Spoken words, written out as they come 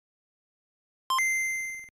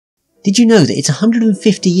Did you know that it's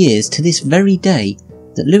 150 years to this very day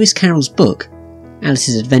that Lewis Carroll's book,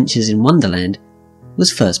 Alice's Adventures in Wonderland,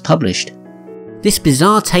 was first published? This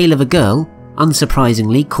bizarre tale of a girl,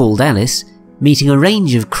 unsurprisingly called Alice, meeting a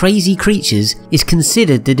range of crazy creatures is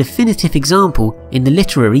considered the definitive example in the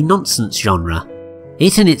literary nonsense genre.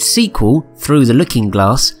 It and its sequel, Through the Looking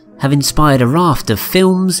Glass, have inspired a raft of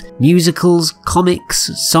films, musicals, comics,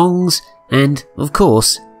 songs, and, of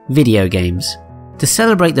course, video games. To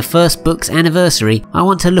celebrate the first book's anniversary, I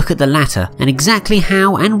want to look at the latter and exactly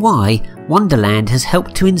how and why Wonderland has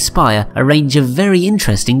helped to inspire a range of very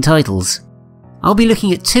interesting titles. I'll be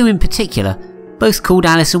looking at two in particular, both called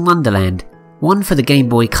Alice in Wonderland, one for the Game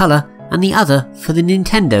Boy Color and the other for the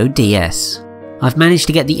Nintendo DS. I've managed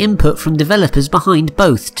to get the input from developers behind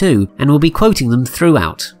both too, and will be quoting them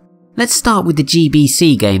throughout. Let's start with the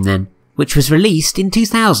GBC game then, which was released in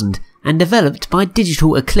 2000 and developed by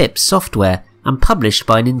Digital Eclipse Software and published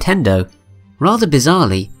by Nintendo. Rather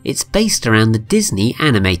bizarrely, it's based around the Disney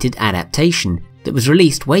animated adaptation that was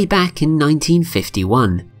released way back in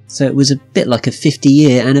 1951. So it was a bit like a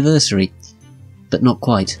 50-year anniversary, but not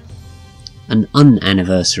quite. An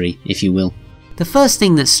un-anniversary, if you will. The first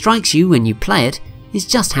thing that strikes you when you play it is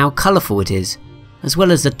just how colourful it is, as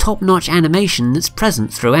well as the top-notch animation that's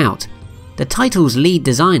present throughout. The title's lead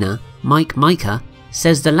designer, Mike Micah,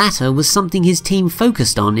 says the latter was something his team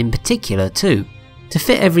focused on in particular too. To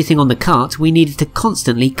fit everything on the cart, we needed to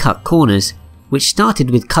constantly cut corners, which started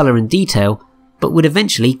with colour and detail, but would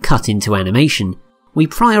eventually cut into animation. We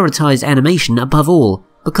prioritised animation above all,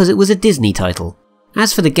 because it was a Disney title.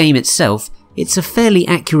 As for the game itself, it's a fairly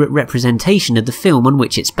accurate representation of the film on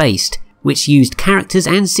which it's based, which used characters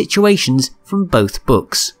and situations from both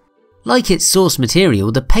books. Like its source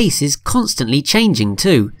material, the pace is constantly changing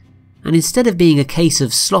too, and instead of being a case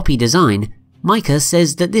of sloppy design, Micah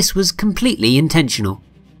says that this was completely intentional.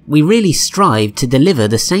 We really strived to deliver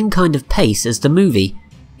the same kind of pace as the movie.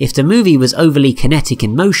 If the movie was overly kinetic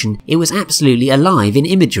in motion, it was absolutely alive in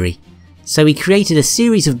imagery. So we created a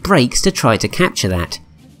series of breaks to try to capture that.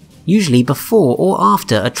 Usually before or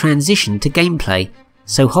after a transition to gameplay.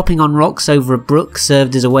 So hopping on rocks over a brook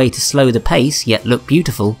served as a way to slow the pace yet look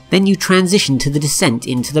beautiful, then you transition to the descent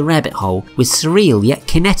into the rabbit hole with surreal yet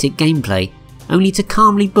kinetic gameplay, only to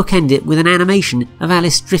calmly bookend it with an animation of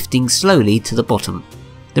Alice drifting slowly to the bottom.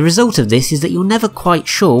 The result of this is that you're never quite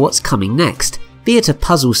sure what's coming next, be it a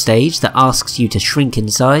puzzle stage that asks you to shrink in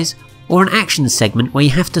size, or an action segment where you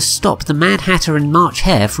have to stop the Mad Hatter and March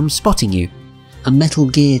Hare from spotting you. A Metal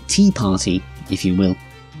Gear tea party, if you will.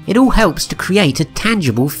 It all helps to create a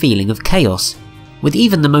tangible feeling of chaos, with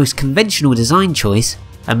even the most conventional design choice,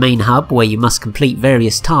 a main hub where you must complete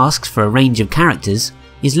various tasks for a range of characters,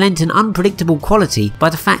 is lent an unpredictable quality by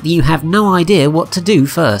the fact that you have no idea what to do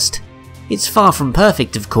first. It's far from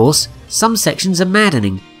perfect, of course. Some sections are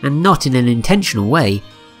maddening, and not in an intentional way,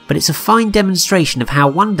 but it's a fine demonstration of how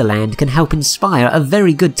Wonderland can help inspire a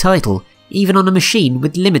very good title, even on a machine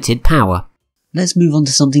with limited power. Let's move on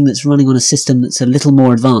to something that's running on a system that's a little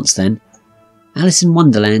more advanced then. Alice in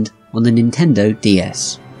Wonderland on the Nintendo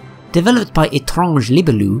DS. Developed by Étrange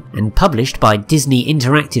Libellule and published by Disney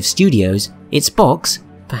Interactive Studios, its box,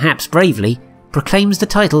 perhaps bravely, proclaims the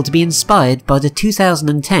title to be inspired by the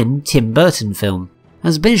 2010 Tim Burton film.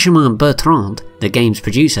 As Benjamin Bertrand, the game's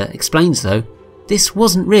producer, explains though, this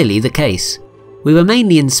wasn't really the case. We were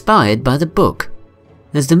mainly inspired by the book.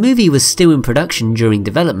 As the movie was still in production during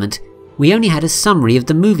development, we only had a summary of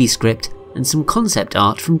the movie script and some concept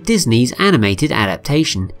art from Disney's animated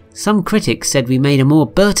adaptation. Some critics said we made a more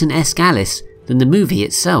Burton-esque Alice than the movie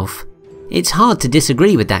itself. It's hard to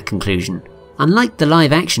disagree with that conclusion. Unlike the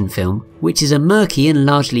live-action film, which is a murky and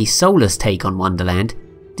largely soulless take on Wonderland,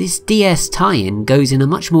 this DS tie-in goes in a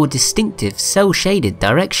much more distinctive, cel-shaded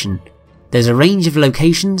direction. There's a range of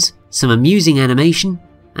locations, some amusing animation,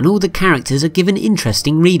 and all the characters are given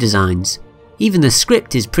interesting redesigns. Even the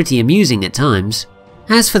script is pretty amusing at times.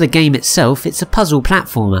 As for the game itself, it's a puzzle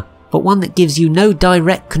platformer, but one that gives you no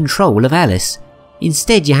direct control of Alice.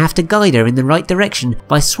 Instead, you have to guide her in the right direction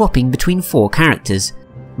by swapping between 4 characters: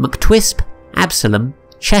 McTwisp, Absalom,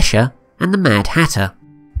 Cheshire, and the Mad Hatter.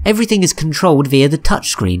 Everything is controlled via the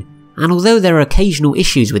touchscreen, and although there are occasional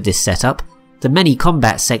issues with this setup, the many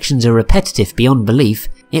combat sections are repetitive beyond belief,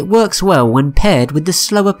 it works well when paired with the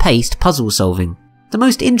slower paced puzzle solving. The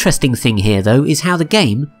most interesting thing here though is how the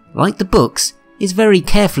game, like the books, is very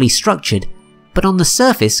carefully structured, but on the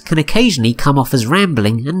surface can occasionally come off as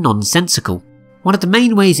rambling and nonsensical. One of the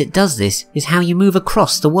main ways it does this is how you move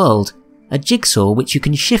across the world, a jigsaw which you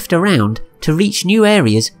can shift around to reach new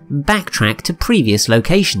areas and backtrack to previous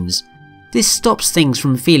locations. This stops things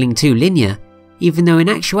from feeling too linear. even though in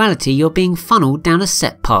actuality you're being funneled down a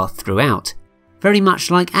set path throughout, very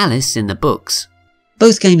much like Alice in the books.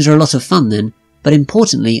 Both games are a lot of fun then, but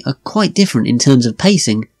importantly are quite different in terms of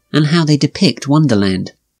pacing and how they depict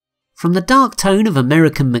Wonderland. From the dark tone of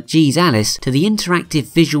American McGee's Alice to the interactive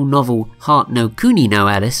visual novel Heart no Kuni no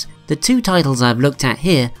Alice, the two titles I've looked at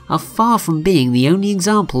here are far from being the only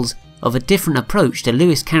examples of a different approach to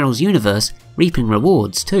Lewis Carroll's universe reaping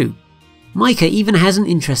rewards too. Micah even has an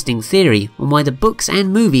interesting theory on why the books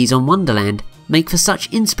and movies on Wonderland make for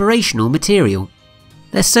such inspirational material.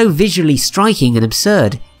 They're so visually striking and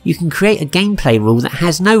absurd, you can create a gameplay rule that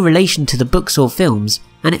has no relation to the books or films,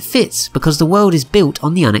 and it fits because the world is built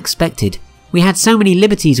on the unexpected. We had so many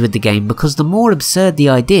liberties with the game because the more absurd the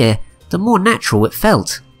idea, the more natural it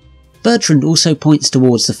felt. Bertrand also points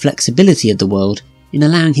towards the flexibility of the world in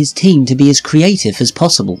allowing his team to be as creative as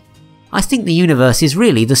possible. I think the universe is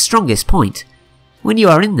really the strongest point. When you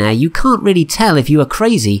are in there, you can't really tell if you are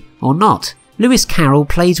crazy or not. Lewis Carroll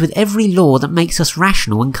plays with every law that makes us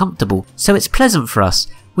rational and comfortable, so it's pleasant for us.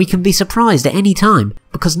 We can be surprised at any time,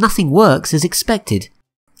 because nothing works as expected.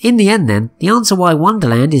 In the end then, the answer why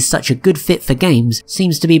Wonderland is such a good fit for games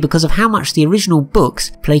seems to be because of how much the original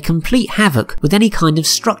books play complete havoc with any kind of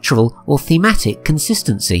structural or thematic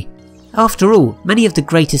consistency. After all, many of the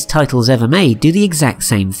greatest titles ever made do the exact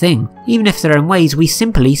same thing, even if they're in ways we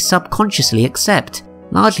simply subconsciously accept,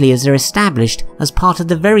 largely as they're established as part of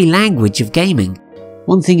the very language of gaming.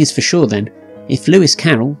 One thing is for sure then, if Lewis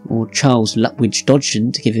Carroll, or Charles Lutwidge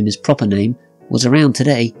Dodgson to give him his proper name, was around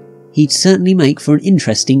today, he'd certainly make for an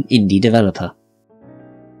interesting indie developer.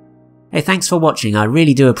 Hey, thanks for watching, I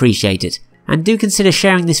really do appreciate it, and do consider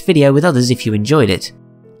sharing this video with others if you enjoyed it.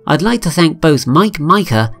 I'd like to thank both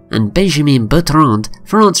Micah and Benjamin Bertrand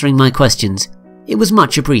for answering my questions. It was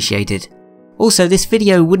much appreciated. Also, this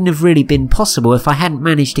video wouldn't have really been possible if I hadn't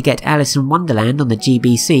managed to get Alice in Wonderland on the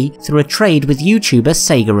GBC through a trade with YouTuber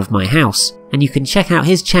Sega of My House, and you can check out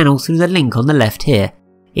his channel through the link on the left here.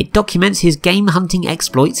 It documents his game hunting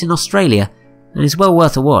exploits in Australia, and is well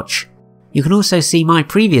worth a watch. You can also see my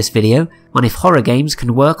previous video on if horror games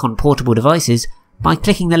can work on portable devices by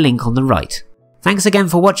clicking the link on the right. Thanks again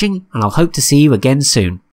for watching, and I'll hope to see you again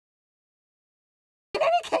soon.